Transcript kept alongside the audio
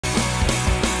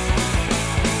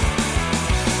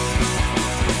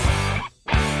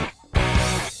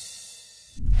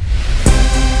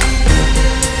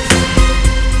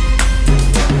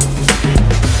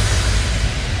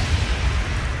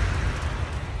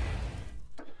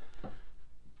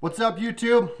What's up,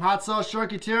 YouTube?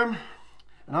 HotSauceJunkie Tim,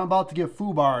 and I'm about to get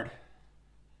FUBAR'd.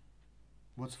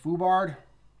 What's FUBAR'd?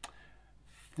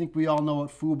 I think we all know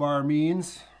what FUBAR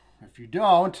means. If you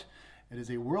don't, it is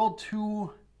a World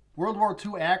War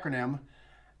II acronym.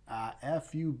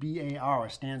 F.U.B.A.R.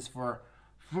 stands for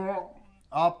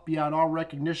Up Beyond All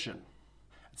Recognition.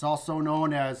 It's also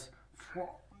known as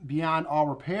Beyond All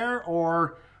Repair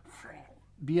or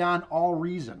Beyond All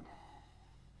Reason.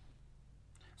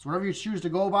 So whatever you choose to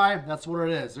go by, that's what it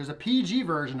is. There's a PG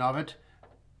version of it,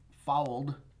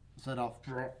 fouled instead of.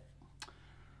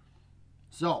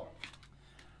 So,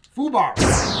 FUBAR.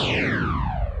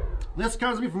 This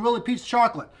comes to me from Willy Pete's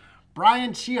Chocolate.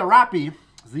 Brian Chiarapi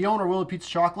is the owner of Willy Pete's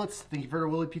Chocolates. I think you've heard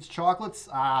of Willy Pete's Chocolates.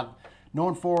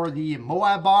 Known for the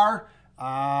Moab bar,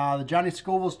 the Johnny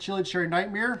Scoville's Chili Cherry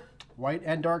Nightmare, white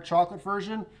and dark chocolate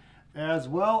version, as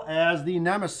well as the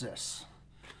Nemesis.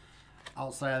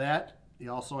 Outside of that, he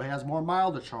also has more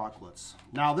milder chocolates.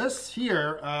 Now this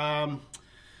here, I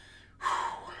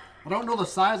don't know the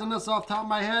size on this off the top of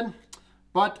my head,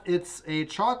 but it's a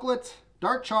chocolate,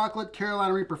 dark chocolate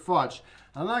Carolina Reaper fudge.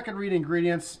 I'm not going to read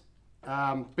ingredients.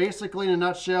 Basically, in a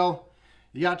nutshell,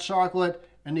 you got chocolate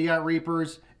and you got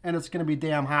Reapers, and it's going to be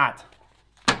damn hot.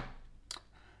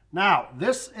 Now,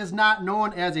 this is not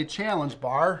known as a challenge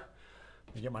bar.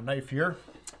 Let me get my knife here.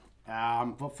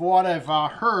 But for what I've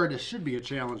heard, it should be a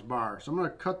challenge bar. So I'm going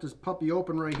to cut this puppy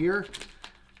open right here.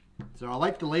 So I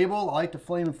like the label. I like the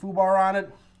flaming FUBAR on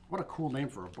it. What a cool name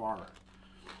for a bar.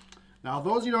 Now,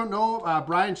 those you don't know,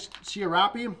 Brian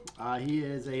Chiarapi, he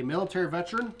is a military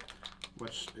veteran,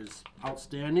 which is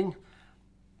outstanding.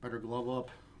 Better glove up.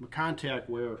 Contact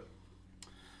wear.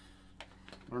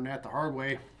 Learned that the hard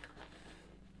way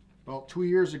about 2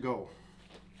 years ago.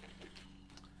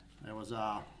 It was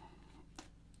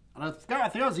and I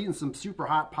think I was eating some super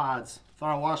hot pods.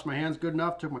 Thought I washed my hands good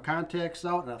enough, took my contacts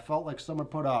out, and I felt like someone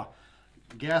put a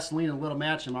gasoline and a little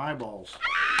match in my eyeballs.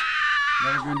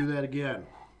 Never gonna do that again.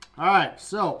 All right,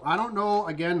 so I don't know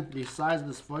again the size of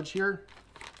this fudge here,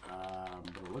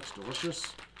 but it looks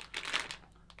delicious.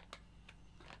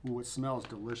 Ooh, it smells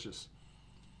delicious.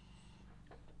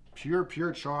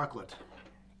 Pure chocolate.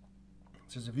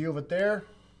 There's a view of it there.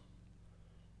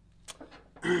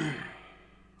 All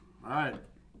right.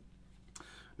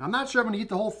 Now, I'm not sure I'm going to eat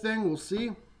the whole thing. We'll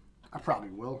see. I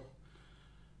probably will.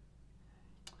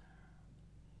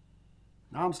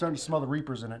 Now I'm starting to smell the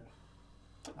Reapers in it.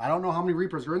 I don't know how many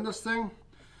Reapers are in this thing,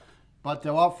 but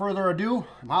without further ado,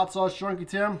 I'm HotSauceJunkie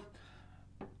Tim,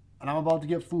 and I'm about to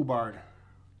get FUBAR'd.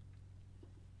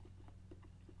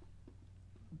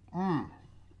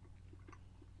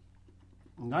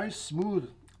 Nice, smooth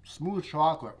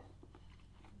chocolate.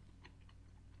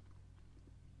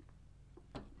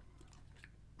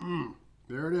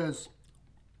 There it is.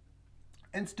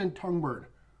 Instant tongue burn.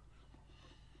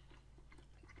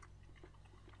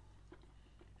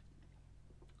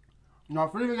 Now,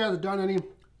 if any of you guys have done any of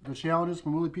the challenges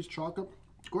from Willy Pete's Chocolate,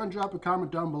 go ahead and drop a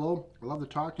comment down below. I'd love to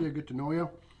talk to you, get to know you.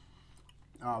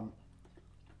 And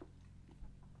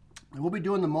we'll be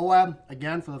doing the Moab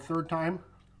again for the third time.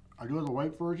 I do the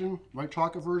white version, white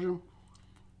chocolate version.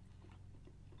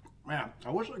 Man, I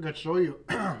wish I could show you.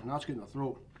 Now it's getting the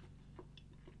throat.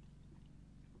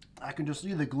 I can just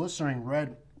see the glistening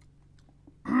red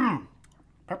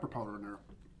pepper powder in there.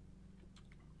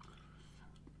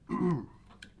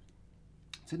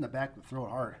 It's in the back of the throat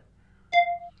hard.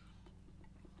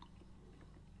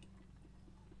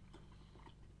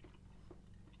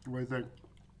 What do you think?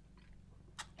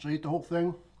 Should I eat the whole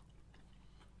thing?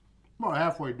 I'm about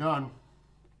halfway done.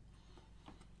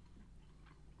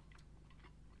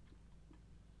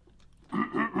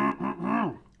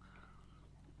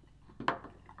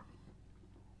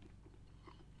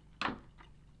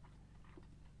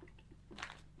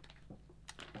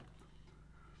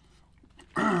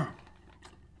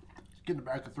 It's getting the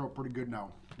back of the throat pretty good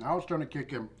now. Now it's starting to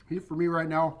kick in. Heat for me right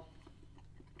now,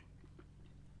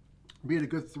 be at a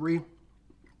good 3.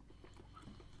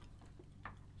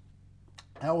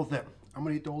 Hell with it. I'm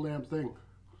gonna eat the whole damn thing.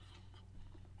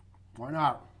 Why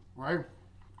not, right?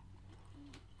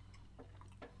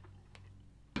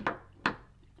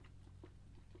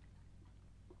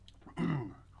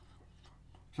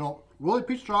 So, Willy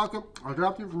Pete's Chocolate, I'll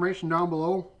drop the information down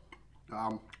below.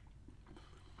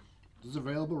 This is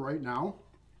available right now.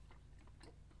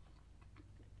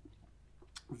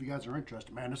 If you guys are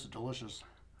interested, man, this is delicious.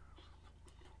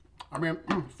 I mean,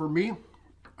 for me,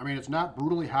 I mean, it's not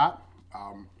brutally hot.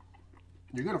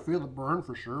 You're gonna feel the burn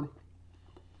for sure.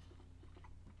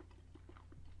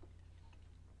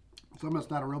 Someone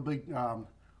that's not a real big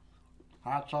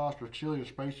hot sauce or chili or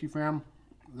spicy fan,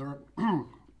 they're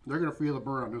They're going to feel the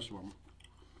burn on this one.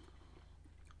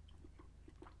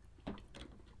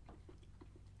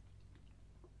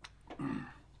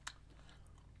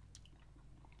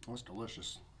 Oh, it's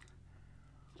delicious.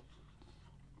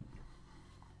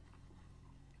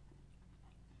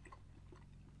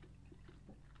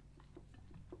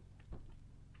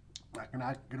 I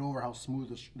cannot get over how smooth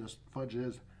this fudge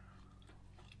is.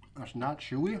 It's not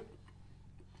chewy.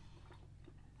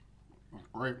 It's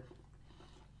great.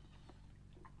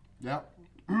 Yeah.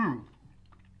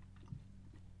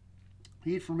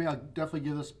 Heat for me, I'll definitely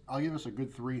give this. I'll give this a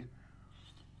good 3.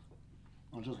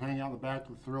 I'll just hang out in the back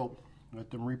of the throat, like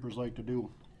them Reapers like to do.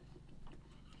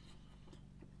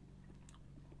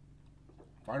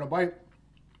 Final bite.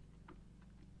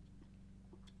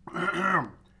 All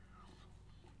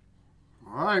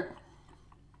right.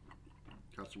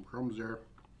 Got some crumbs there.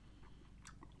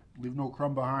 Leave no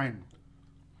crumb behind.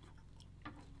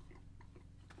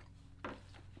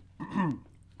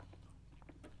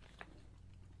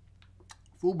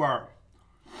 F.U.B.A.R.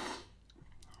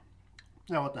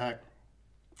 Yeah, what the heck.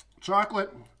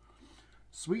 Chocolate,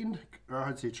 sweetened, or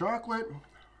I'd say chocolate,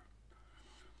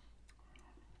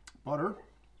 butter,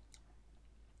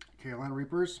 Carolina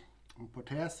Reapers, and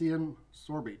potassium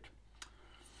sorbate.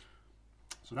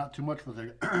 So not too much for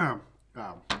the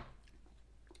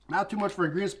not too much for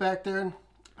ingredients back there.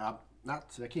 I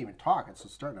can't even talk. It's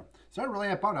starting to really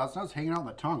amp out now. It's not hanging out on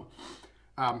the tongue.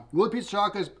 Willy Pete's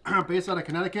chocolate is based out of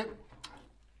Connecticut.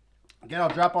 Again, I'll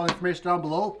drop all the information down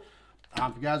below.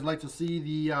 If you guys would like to see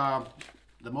the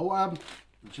Moab,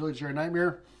 the Chili Cherry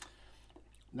Nightmare,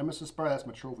 Nemesis Bar, that's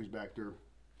my trophies back there.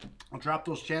 I'll drop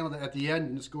those channels at the end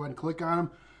and just go ahead and click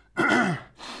on them.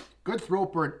 Good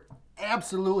throat burn.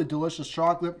 Absolutely delicious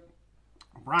chocolate.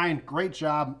 Brian, great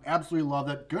job. Absolutely loved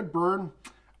it. Good burn.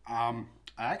 I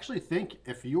actually think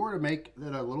if you were to make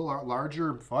it a little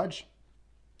larger fudge,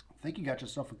 I think you got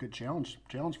yourself a good challenge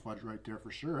fudge right there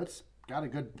for sure. It's got a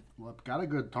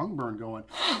good tongue burn going.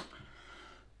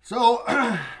 So,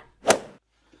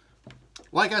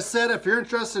 like I said, if you're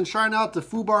interested in trying out the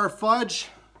F.U.B.A.R fudge,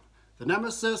 the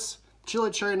Nemesis, Chili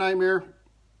Cherry Nightmare,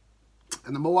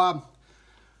 and the Moab,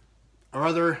 or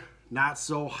other not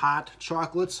so hot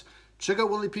chocolates, check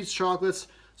out Willy Pete's chocolates.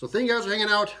 So thank you guys for hanging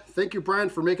out. Thank you, Brian,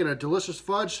 for making a delicious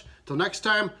fudge. Till next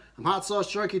time, I'm Hot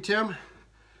Sauce Junkie Tim,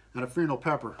 and a F.U.B.A.R no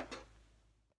pepper.